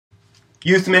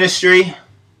Youth ministry.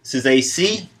 This is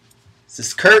AC. This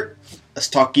is Kurt. Let's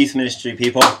talk youth ministry,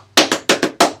 people.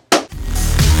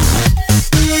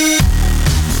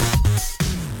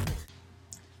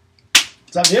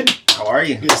 What's up, dude? How are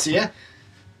you? Good to see you.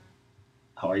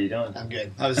 How are you doing? I'm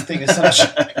good. I was just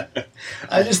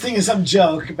thinking some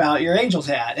joke about your Angels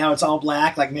hat. How it's all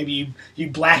black, like maybe you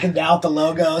blackened out the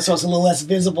logo so it's a little less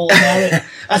visible now that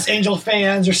us Angel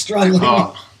fans are struggling.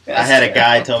 Oh, I had a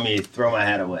guy tell me to throw my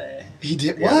hat away. He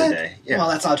did the what? other day. Yeah. Well,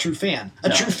 that's not a true fan. A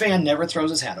true fan never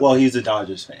throws his hat away. Well, he's a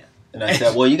Dodgers fan. And I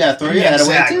said, well, you got to throw your hat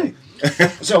away, too.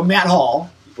 So Matt Hall.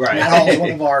 Right. Matt Hall is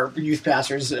one of our youth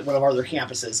pastors at one of our other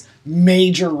campuses.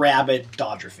 Major rabid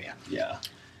Dodger fan. Yeah.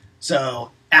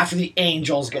 So after the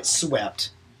Angels get swept,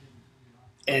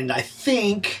 and I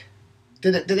think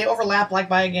did they overlap like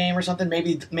by a game or something?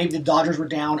 Maybe the Dodgers were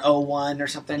down 0-1 or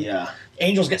something. Yeah.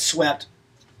 Angels get swept.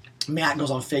 Matt goes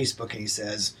on Facebook and he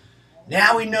says,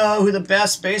 "Now we know who the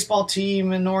best baseball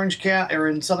team in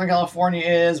in Southern California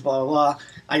is." Blah blah blah.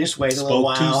 I just waited a little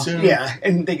while. Too soon. Yeah,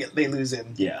 and they lose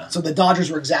in. Yeah. So the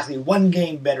Dodgers were exactly one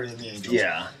game better than the Angels.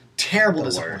 Yeah. Terrible The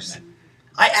disappointment. worst.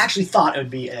 I actually thought it would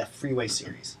be a freeway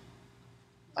series.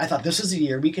 I thought this is the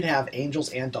year we could have Angels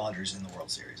and Dodgers in the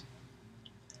World Series.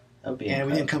 That would be And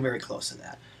incredible. we didn't come very close to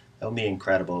that. That would be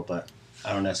incredible, but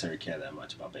I don't necessarily care that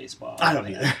much about baseball. I don't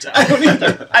either. I don't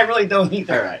either. I really don't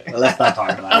either. All right. Well, let's not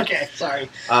talk about Okay, sorry. it.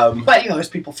 But, there's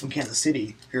people from Kansas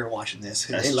City who are watching this.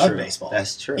 That's They love true. baseball.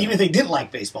 That's true. Even if they didn't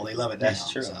like baseball, they love it That's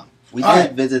now. true. So. We All did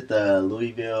right. visit the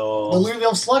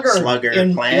Louisville Slugger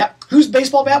plant. Yep. Whose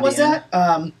baseball bat was Indiana?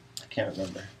 that? I can't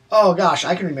remember. Oh, gosh,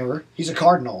 I can remember. He's a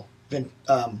Cardinal.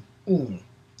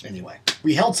 Anyway,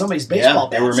 we held somebody's baseball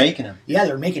They bats. were making them. Yeah,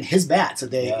 they were making his bat. So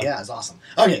Yeah. it's awesome.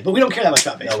 Okay, but we don't care that much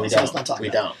about baseball. No, we so don't. let's not talk we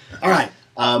about don't. it. All right.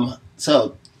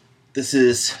 So this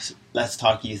is Let's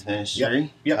Talk Youth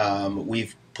Ministry. Yep.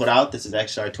 We've put out, this is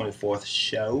actually our 24th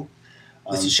show.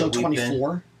 This is show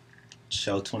 24.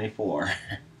 Show 24.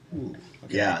 Ooh,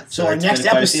 okay. Yeah. So our it's next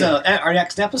been quite a few.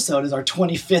 episode is our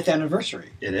 25th anniversary.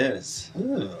 It is.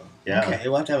 Ooh. Yeah. Okay,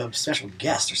 we'll have to have a special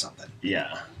guest or something.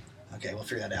 Yeah. Okay, we'll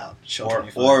figure that out. Show Or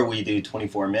 25. or we do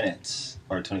 24 minutes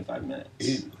or 25 minutes.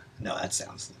 Ooh. No, that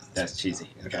sounds... That's cheesy.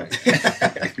 Okay.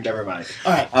 Never mind.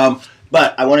 All right.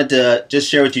 But I wanted to just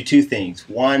share with you two things.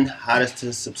 One, how to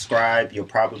subscribe. You'll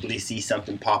probably see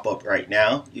something pop up right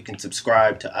now. You can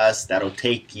subscribe to us. That'll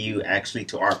take you actually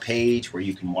to our page where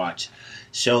you can watch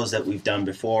shows that we've done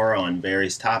before on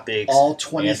various topics. All answer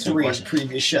 23 questions.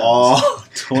 previous shows. All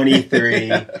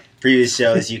 23 previous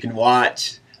shows you can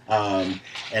watch. And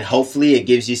hopefully it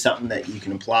gives you something that you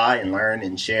can apply and learn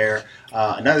and share.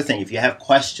 Another thing, if you have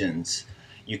questions,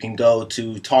 you can go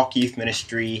to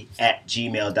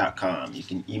talkyouthministry@gmail.com. You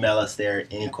can email us there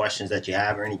any questions that you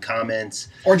have or any comments.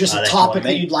 Or just a that you topic wanna that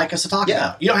make. you'd like us to talk Yeah.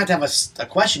 about. You don't have to have a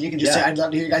question. You can just say, I'd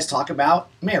love to hear you guys talk about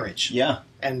marriage. Yeah.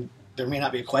 And there may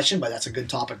not be a question, but that's a good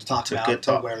topic to talk a about. good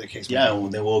talk. Whatever the case may Yeah, be. well,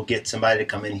 then we'll get somebody to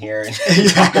come in here and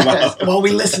talk about While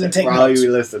we listen and take While notes. we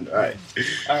listen, right.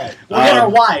 All right. We'll get our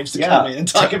wives to come in and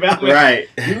talk about it. Right.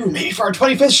 Ooh, maybe for our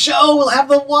 25th show, we'll have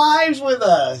the wives with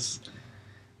us.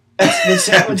 Would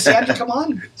Sandra come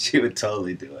on? She would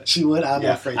totally do it. She would? I'm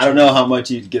Yeah. afraid I don't know how much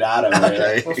you'd get out of it.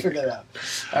 Okay, Right? we'll figure it out.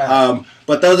 All right.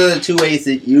 But those are the two ways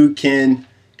that you can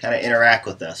kind of interact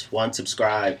with us. One,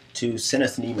 subscribe. Two, send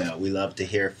us an email. We love to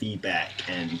hear feedback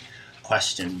and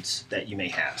questions that you may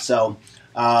have. So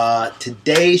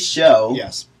today's show,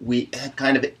 Yes. we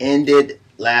kind of ended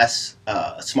last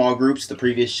small groups. The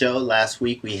previous show last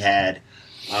week we had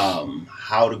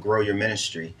how to grow your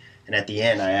ministry. And at the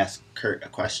end I asked Kurt a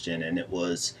question, and it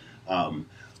was,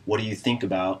 what do you think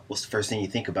about, what's the first thing you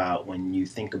think about when you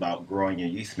think about growing your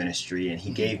youth ministry? And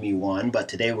he gave me one, but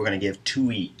today we're going to give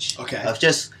two each. Okay. Of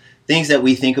just things that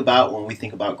we think about when we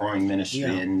think about growing ministry.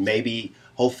 Yeah. And maybe,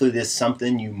 hopefully this is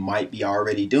something you might be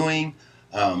already doing,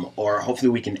 or hopefully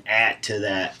we can add to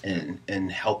that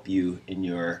and help you in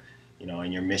your,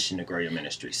 in your mission to grow your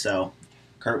ministry. So,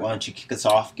 Kurt, why don't you kick us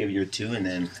off, give your two, and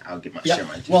then I'll get my share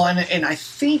my two. Well, and I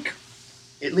think,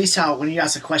 at least when you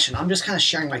ask a question, I'm just kind of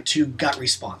sharing my two gut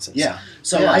responses. Yeah.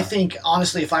 So Yeah. I think,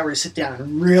 honestly, if I were to sit down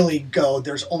and really go,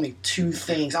 there's only two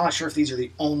things. I'm not sure if these are the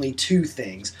only two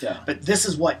things, Yeah. but this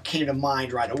is what came to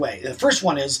mind right away. The first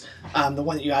one is the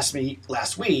one that you asked me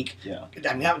last week. Yeah.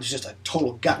 I mean, that was just a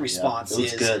total gut response. It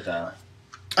was good, though.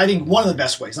 I think one of the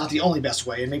best ways, not the only best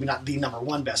way, and maybe not the number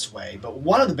one best way, but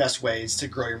one of the best ways to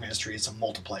grow your ministry is to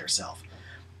multiply yourself.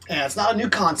 And it's not a new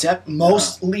concept.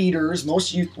 Most leaders,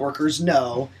 most youth workers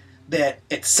know that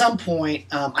at some point,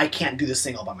 I can't do this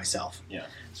thing all by myself. Yeah.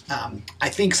 I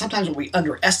think sometimes what we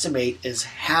underestimate is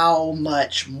how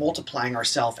much multiplying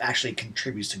ourselves actually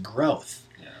contributes to growth.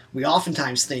 Yeah. we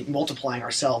oftentimes think multiplying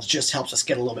ourselves just helps us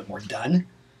get a little bit more done.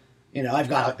 You know, I've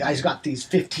got these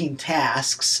 15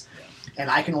 tasks, and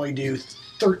I can only do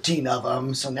 13 of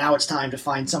them. So now it's time to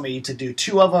find somebody to do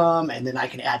 2 of them, and then I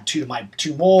can add 2 to my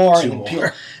 2 more. Two and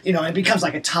more. You know, it becomes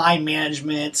like a time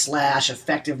management /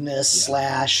 effectiveness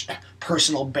 /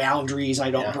 personal boundaries.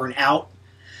 I don't burn out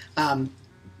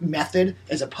method,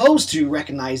 as opposed to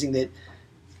recognizing that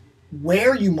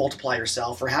where you multiply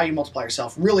yourself or how you multiply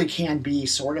yourself really can be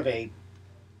sort of a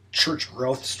church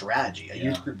growth strategy, a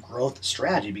youth group growth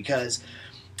strategy, because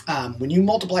when you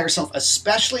multiply yourself,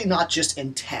 especially not just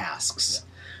in tasks,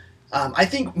 I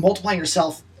think multiplying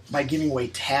yourself by giving away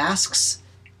tasks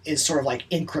is sort of like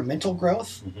incremental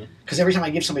growth, because every time I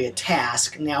give somebody a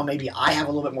task, now maybe I have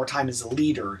a little bit more time as a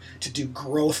leader to do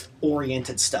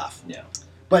growth-oriented stuff. Yeah.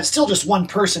 But it's still just one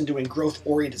person doing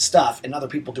growth-oriented stuff and other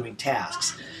people doing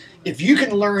tasks. If you can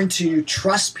learn to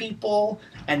trust people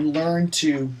and learn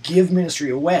to give ministry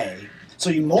away, so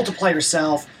you multiply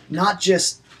yourself, not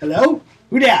just, hello?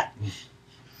 Who dat?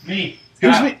 Me.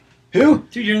 Who's me? Who?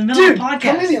 Dude, you're in the middle Dude, of the podcast.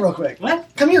 come in here real quick. What?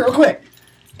 Come here real quick.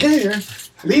 Get in here.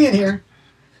 Lean in here.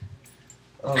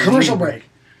 Commercial break.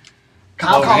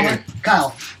 Kyle Over Calmer. here.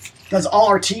 Kyle does all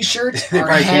our t-shirts, They our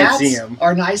probably can't hats, see 'em.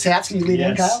 our nice hats. Can you lean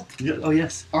in, Kyle? Oh,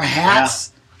 yes. Our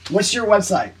hats. What's your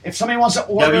website? If somebody wants to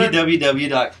order,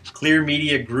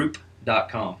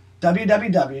 www.clearmediagroup.com.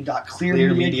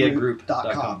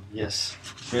 www.clearmediagroup.com. Yes.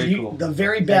 Very cool. The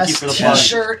very Thank best you for the plug.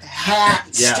 t-shirt, hat,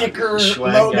 Yeah. sticker,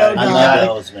 Swag logo guy. I guy.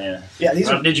 love those, man. Yeah, these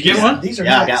are. Did you get these- one? These are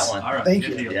Yeah, I nice. got one. All right. Thank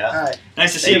good you. deal. Yeah. All right.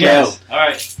 Nice to see Thank you you. guys. All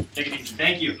right. Take it easy.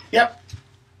 Thank you. Yep.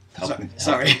 Help-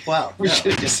 Sorry. Wow. We no.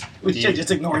 should just Do you-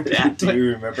 ignored that. Do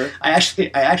you remember? I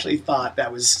actually thought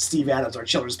that was Steve Adams, our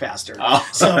children's pastor. Oh.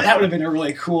 So that would have been a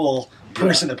really cool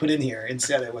person to put in here.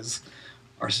 Instead, it was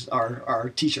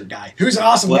our t-shirt guy, who's an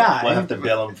awesome guy. We'll have to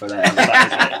bill him for that.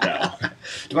 advertisement. No.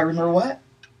 Do I remember what?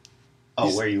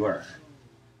 Oh, where you were?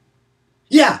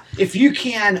 Yeah, if you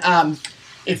can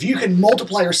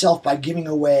multiply yourself by giving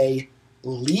away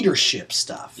leadership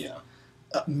stuff, Yeah.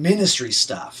 Ministry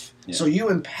stuff, Yeah. so you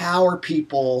empower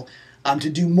people to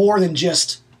do more than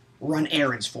just run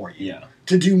errands for you, Yeah.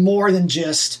 to do more than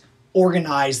just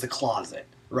organize the closet,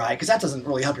 right? Because that doesn't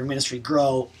really help your ministry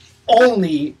grow.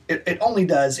 It only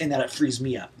does in that it frees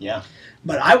me up. Yeah.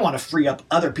 But I want to free up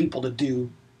other people to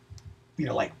do,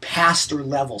 like pastor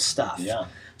level stuff. Yeah.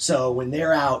 So when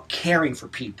they're out caring for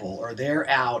people, or they're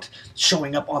out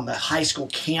showing up on the high school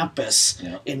campus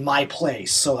Yeah. in my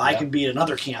place, so I Yeah. can be at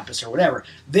another campus or whatever,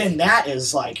 then that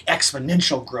is like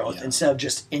exponential growth Yeah. instead of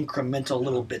just incremental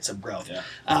little bits of growth. Yeah.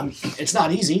 It's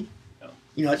not easy.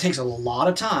 No. It takes a lot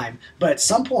of time. But at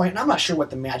some point, and I'm not sure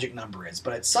what the magic number is,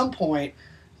 but at some point,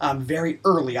 very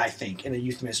early, I think, in a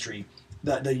youth ministry,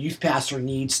 the youth pastor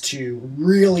needs to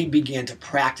really begin to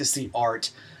practice the art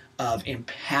of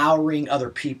empowering other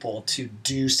people to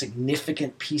do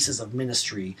significant pieces of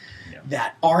ministry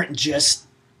that aren't just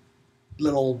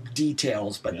little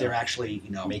details, but they're actually,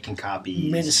 Making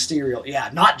copies. ministerial. Yeah,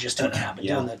 not just doing that, but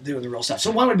doing the real stuff.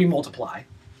 So one would be multiply.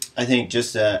 I think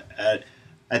just I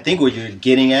think what you're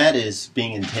getting at is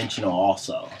being intentional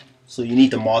also. So you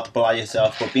need to multiply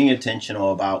yourself, but being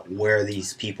intentional about where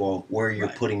you're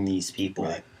Right. putting these people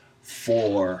Right.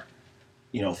 for,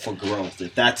 for growth.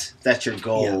 If that's your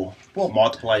goal, Well,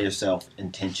 multiply yourself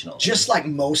intentionally. Just like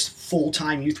most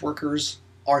full-time youth workers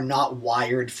are not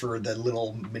wired for the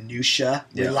little minutia.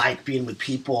 We Yeah. like being with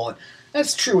people.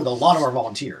 That's true with a lot of our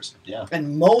volunteers. Yeah.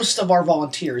 And most of our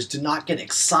volunteers do not get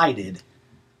excited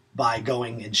by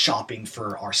going and shopping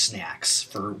for our snacks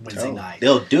for Wednesday night.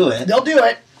 They'll do it. They'll do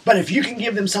it, but if you can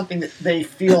give them something that they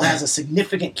feel has a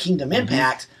significant kingdom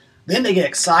impact, then they get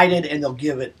excited and they'll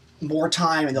give it more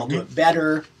time and they'll do it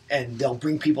better, and they'll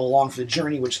bring people along for the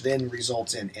journey, which then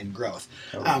results in growth.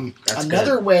 That's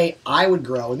Another good. way I would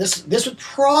grow, and this would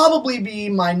probably be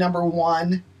my number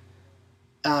one,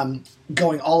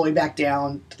 going all the way back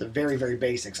down to the very, very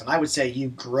basics, and I would say you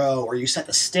grow, or you set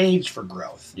the stage for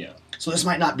growth. Yeah. So this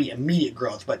might not be immediate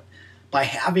growth, but by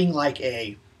having like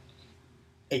a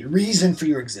reason for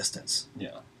your existence,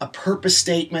 Yeah. a purpose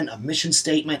statement, a mission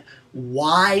statement.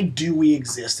 Why do we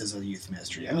exist as a youth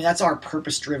ministry? I mean, that's our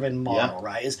purpose-driven model,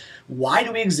 right? Is why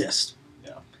do we exist?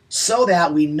 Yeah. So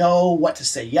that we know what to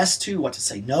say yes to, what to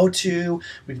say no to.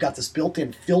 We've got this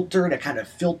built-in filter to kind of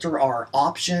filter our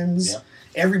options. Yeah.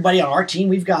 Everybody on our team,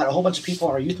 we've got a whole bunch of people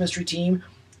on our youth ministry team.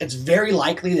 It's very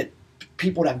likely that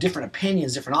people would have different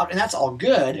opinions, different options, and that's all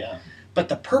good. Yeah. But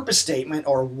the purpose statement,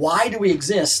 or why do we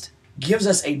exist, gives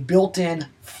us a built-in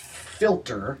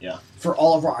filter Yeah. for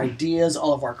all of our ideas,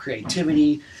 all of our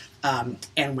creativity.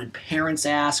 And when parents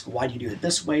ask, why do you do it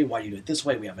this way? Why do you do it this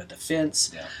way? We have a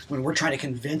defense. Yeah. When we're trying to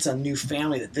convince a new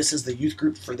family that this is the youth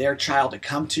group for their child to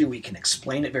come to, we can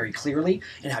explain it very clearly.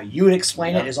 And how you would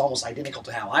explain it is almost identical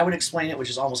to how I would explain it, which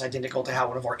is almost identical to how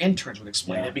one of our interns would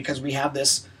explain it, because we have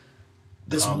this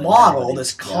Common model, melody.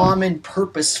 this common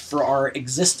purpose for our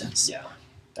existence. Yeah,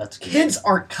 that's good. Kids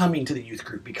aren't coming to the youth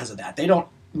group because of that. They don't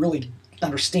really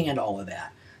understand all of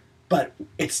that. But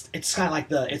it's kind of like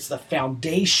it's the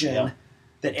foundation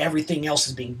that everything else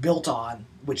is being built on,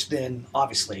 which then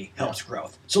obviously helps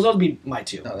growth. So those would be my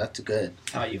two. Oh, that's good.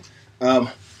 How about you?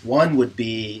 One would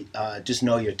be just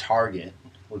know your target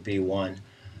would be one,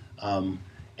 and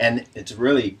it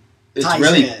really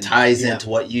ties into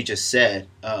what you just said,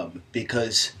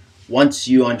 because once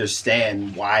you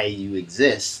understand why you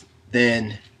exist,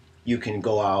 then you can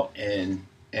go out and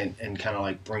kind of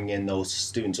like bring in those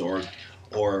students or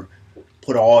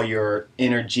put all your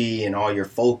energy and all your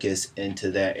focus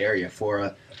into that area.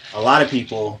 For a lot of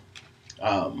people,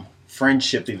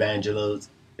 friendship evangelism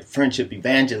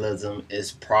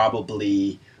is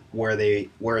probably where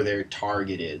their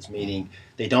target is, meaning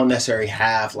they don't necessarily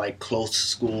have like close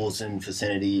schools in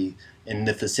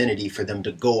the vicinity for them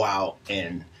to go out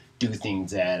and do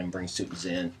things at and bring students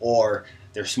in, or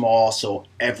they're small, so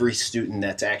every student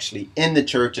that's actually in the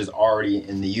church is already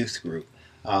in the youth group.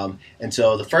 And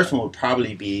so the first one would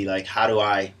probably be like, how do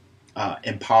I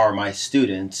empower my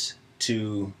students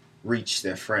to reach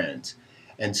their friends?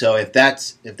 And so if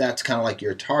that's kind of like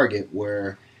your target,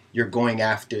 where you're going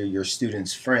after your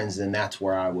students' friends, then that's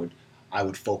where I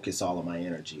would focus all of my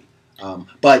energy.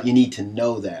 But you need to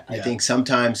know that. I think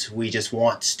sometimes we just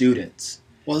want students.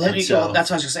 Well, that's what I was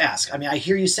going to ask. I mean, I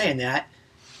hear you saying that,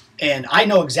 and I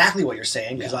know exactly what you're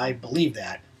saying because I believe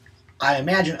that. I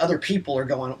imagine other people are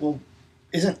going, well,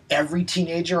 isn't every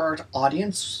teenager our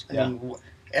audience? I mean,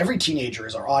 every teenager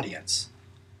is our audience.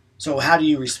 So how do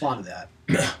you respond to that?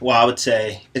 Well, I would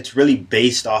say it's really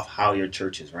based off how your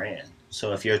church is ran.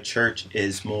 So if your church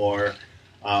is more,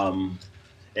 and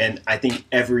I think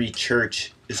every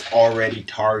church is already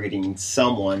targeting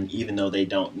someone, even though they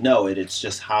don't know it. It's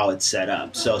just how it's set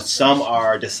up. So some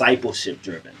are discipleship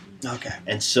driven. Okay.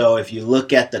 And so if you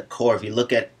look at the core, if you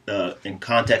look at in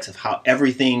context of how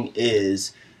everything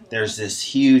is, there's this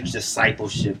huge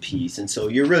discipleship piece. And so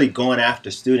you're really going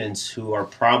after students who are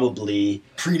probably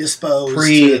predisposed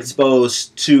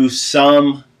to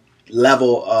some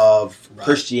level of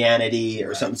Christianity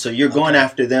or something. So you're going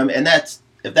after them, and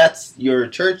if that's your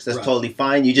church, that's totally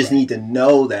fine. You just need to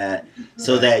know that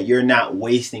so that you're not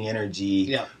wasting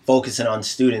energy focusing on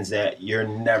students that you're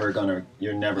never gonna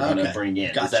bring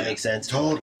in. Does that make sense?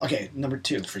 Totally. Okay, number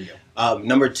 2 for you.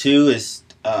 Number 2 is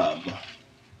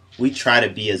we try to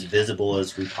be as visible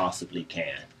as we possibly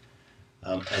can.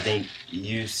 I think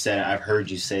you said, I've heard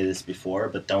you say this before,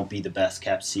 but don't be the best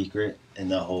kept secret in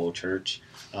the whole church.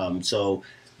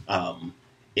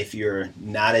 If you're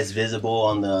not as visible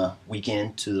on the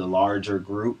weekend to the larger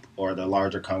group or the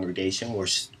larger congregation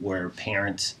where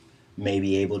parents may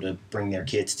be able to bring their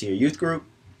kids to your youth group,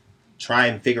 try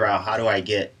and figure out how do I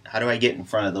get in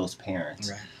front of those parents.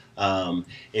 Right.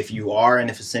 If you are in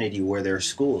a vicinity where there are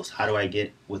schools, how do I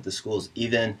get with the schools?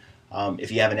 Even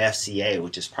if you have an FCA,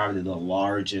 which is probably the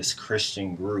largest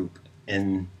Christian group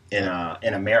in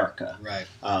America. Right.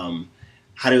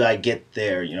 How do I get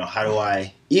there? How do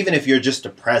I, even if you're just a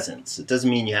presence, it doesn't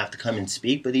mean you have to come and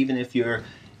speak, but even if you're,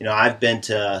 I've been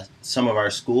to some of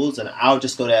our schools and I'll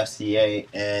just go to FCA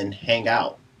and hang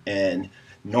out. And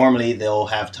normally they'll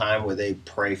have time where they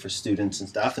pray for students and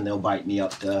stuff, and they'll invite me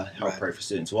up to help pray for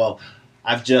students. Well,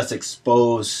 I've just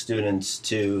exposed students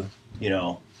to,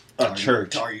 a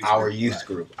church, our youth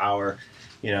group,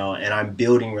 and I'm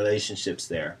building relationships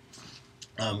there.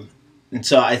 And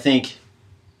so I think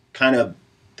kind of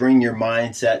bring your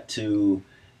mindset to,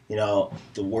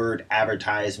 the word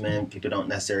advertisement. People don't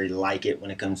necessarily like it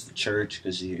when it comes to church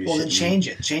because well, then change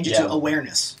it to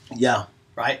awareness. Yeah.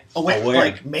 Right? Aware.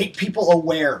 Like, make people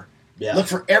aware. Yeah. Look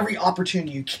for every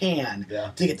opportunity you can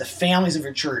to get the families of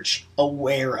your church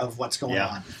aware of what's going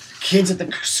on. Kids at the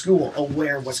school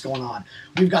aware of what's going on.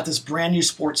 We've got this brand new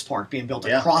sports park being built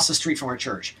across the street from our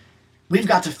church. We've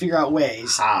got to figure out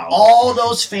ways. How? All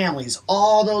those families,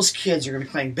 all those kids are going to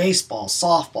be playing baseball,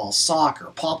 softball, soccer,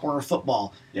 Pop Warner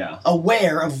football. Yeah.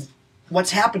 Aware of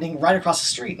what's happening right across the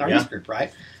street in our youth group,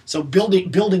 right? So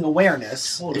building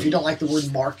awareness, if you don't like the word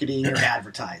marketing or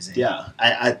advertising. Yeah,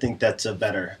 I think that's a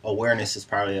better, awareness is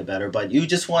probably a better, but you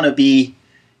just want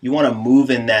to move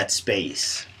in that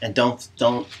space, and don't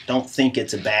think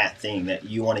it's a bad thing that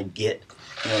you want to get,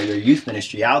 your youth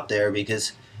ministry out there,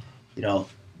 because,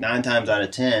 9 times out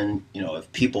of 10,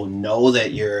 if people know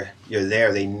that you're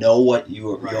there, they know what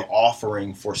you're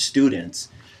offering for students,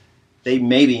 they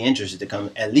may be interested to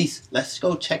come. At least let's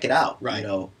go check it out. Right.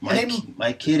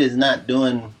 My kid is not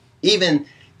doing,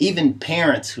 even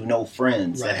parents who know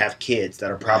friends that have kids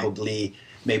that are probably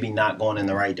maybe not going in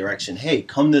the right direction. Hey,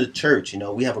 come to the church.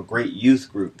 We have a great youth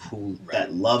group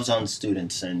that loves on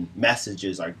students, and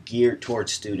messages are geared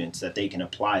towards students that they can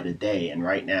apply today and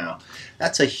right now.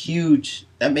 That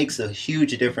makes a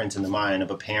huge difference in the mind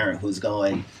of a parent who's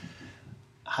going,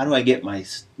 how do I get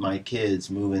my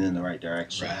kids moving in the right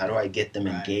direction? How do I get them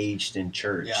engaged in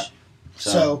church? Yeah.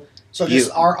 So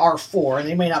just our 4, and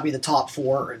they may not be the top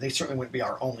 4, or they certainly wouldn't be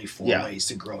our only 4 ways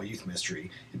to grow a youth ministry.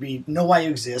 It'd be know why you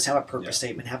exist, have a purpose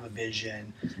statement, have a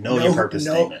vision. Know your purpose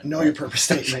statement. Know your purpose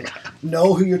statement.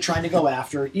 Know who you're trying to go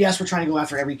after. Yes, we're trying to go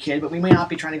after every kid, but we may not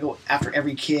be trying to go after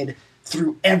every kid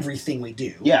through everything we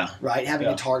do. Yeah. Right? Having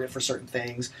a target for certain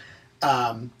things.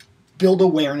 Build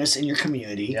awareness in your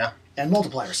community. Yeah. And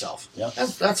multiply yourself. Yeah.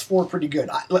 That's 4 pretty good.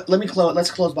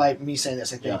 Let's close by me saying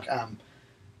this, I think.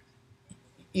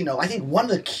 I think one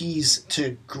of the keys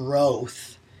to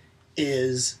growth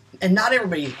is, and not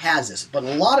everybody has this, but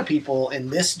a lot of people in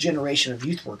this generation of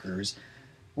youth workers,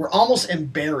 we're almost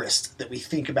embarrassed that we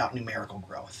think about numerical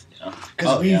growth.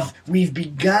 Because we've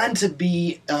begun to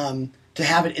be, to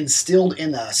have it instilled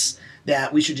in us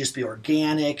that we should just be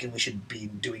organic and we should be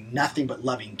doing nothing but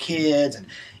loving kids. And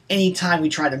anytime we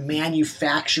try to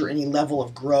manufacture any level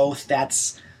of growth,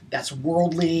 that's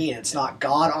worldly, and it's not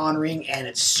God-honoring, and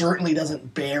it certainly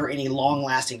doesn't bear any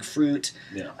long-lasting fruit.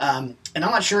 Yeah. And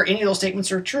I'm not sure any of those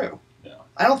statements are true. Yeah.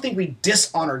 I don't think we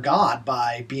dishonor God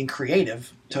by being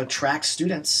creative to attract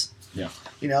students. Yeah.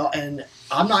 And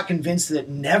I'm not convinced that it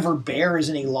never bears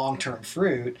any long-term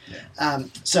fruit. Yeah.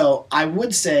 So I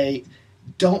would say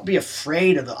don't be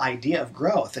afraid of the idea of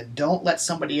growth, and don't let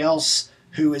somebody else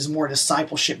who is more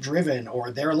discipleship-driven,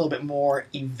 or they're a little bit more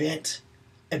event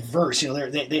adverse,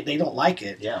 they don't like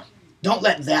it. Yeah. Don't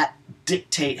let that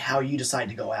dictate how you decide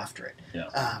to go after it.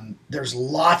 Yeah. There's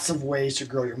lots of ways to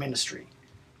grow your ministry,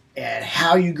 and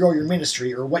how you grow your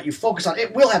ministry or what you focus on,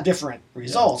 it will have different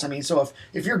results. Yeah. So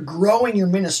if you're growing your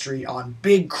ministry on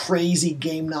big crazy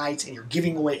game nights and you're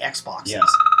giving away Xboxes,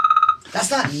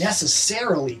 that's not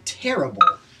necessarily terrible.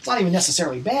 It's not even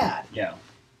necessarily bad. Yeah.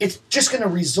 It's just going to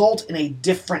result in a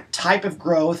different type of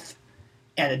growth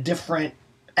and a different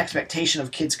expectation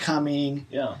of kids coming.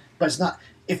 Yeah. But it's not,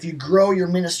 if you grow your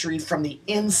ministry from the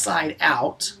inside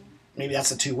out, maybe that's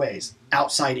the 2 ways,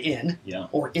 outside in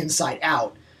or inside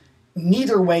out,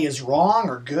 neither way is wrong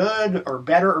or good or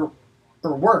better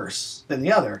or worse than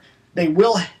the other. They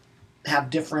will have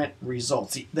different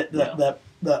results. The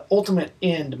ultimate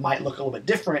end might look a little bit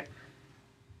different,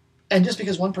 and just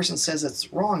because one person says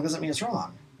it's wrong doesn't mean it's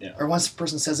wrong. Yeah. Or one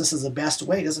person says this is the best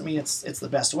way doesn't mean it's the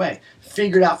best way.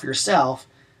 Figure it out for yourself.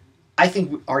 I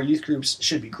think our youth groups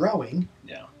should be growing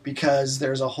because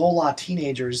there's a whole lot of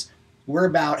teenagers. We're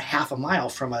about half a mile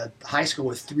from a high school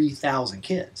with 3,000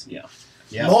 kids. Yeah.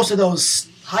 Yeah. Most of those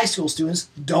high school students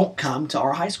don't come to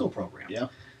our high school program. Yeah.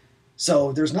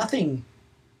 So there's nothing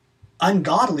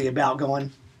ungodly about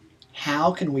going,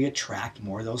 how can we attract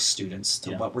more of those students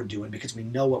to what we're doing, because we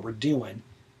know what we're doing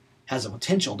has a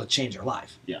potential to change their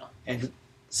life. Yeah. And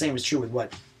same is true with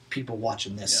what people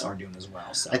watching this are doing as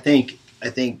well. So I think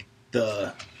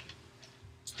the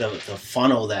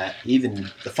funnel that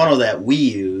we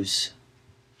use,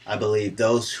 I believe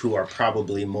those who are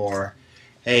probably more,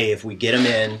 hey, if we get them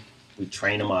in, we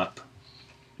train them up,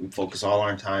 we focus all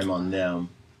our time on them,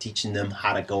 teaching them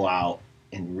how to go out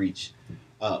and reach.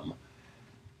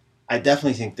 I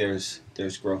definitely think there's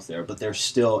growth there, but there's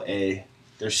still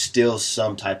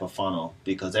some type of funnel,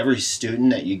 because every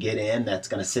student that you get in that's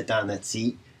going to sit down in that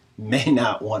seat may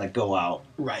not want to go out,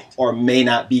 right, or may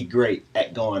not be great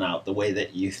at going out the way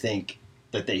that you think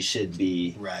that they should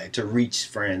be, right, to reach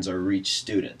friends or reach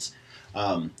students.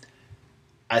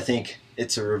 I think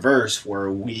it's a reverse where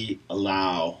we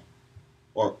allow,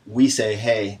 or we say,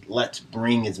 hey, let's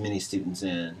bring as many students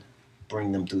in,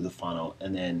 bring them through the funnel,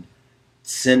 and then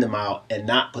send them out and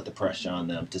not put the pressure on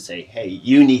them to say, hey,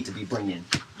 you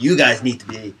guys need to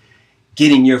be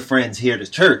getting your friends here to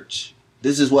church.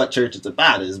 This is what church is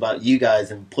about. It's about you guys,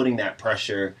 and putting that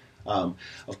pressure. Of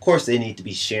course, they need to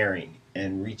be sharing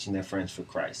and reaching their friends for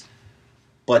Christ.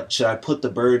 But should I put the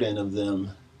burden of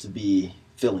them to be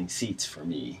filling seats for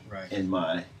me in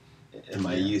my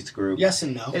youth group? Yes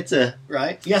and no. It's a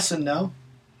right. Yes and no.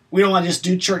 We don't want to just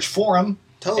do church for them.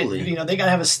 Totally. They gotta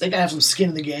have some skin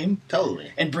in the game.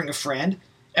 Totally. And bring a friend.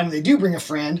 And when they do bring a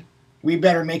friend, we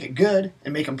better make it good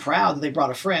and make them proud that they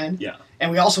brought a friend. Yeah.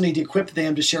 And we also need to equip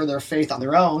them to share their faith on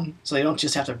their own, so they don't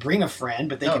just have to bring a friend,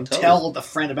 but they can totally. tell the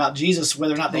friend about Jesus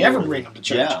whether or not they ever bring them to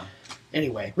church. Yeah.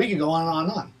 Anyway, we could go on and on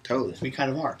and on. Totally. We kind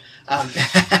of are. All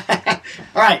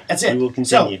right, that's it. We will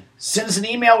continue. So, send us an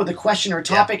email with a question or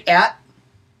topic at,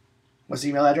 what's the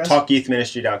email address?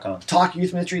 TalkYouthMinistry.com.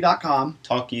 TalkYouthMinistry.com.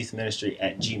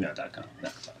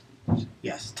 TalkYouthMinistry@gmail.com.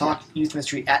 Yes,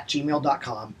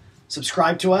 TalkYouthMinistry@gmail.com.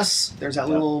 Subscribe to us. There's that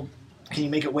little, can you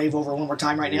make it wave over one more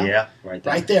time right now? Yeah, right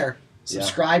there. Right there.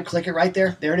 Subscribe, click it right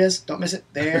there. There it is. Don't miss it.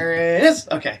 There it is.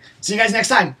 Okay. See you guys next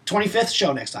time. 25th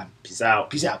show next time. Peace out.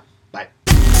 Peace out. Bye.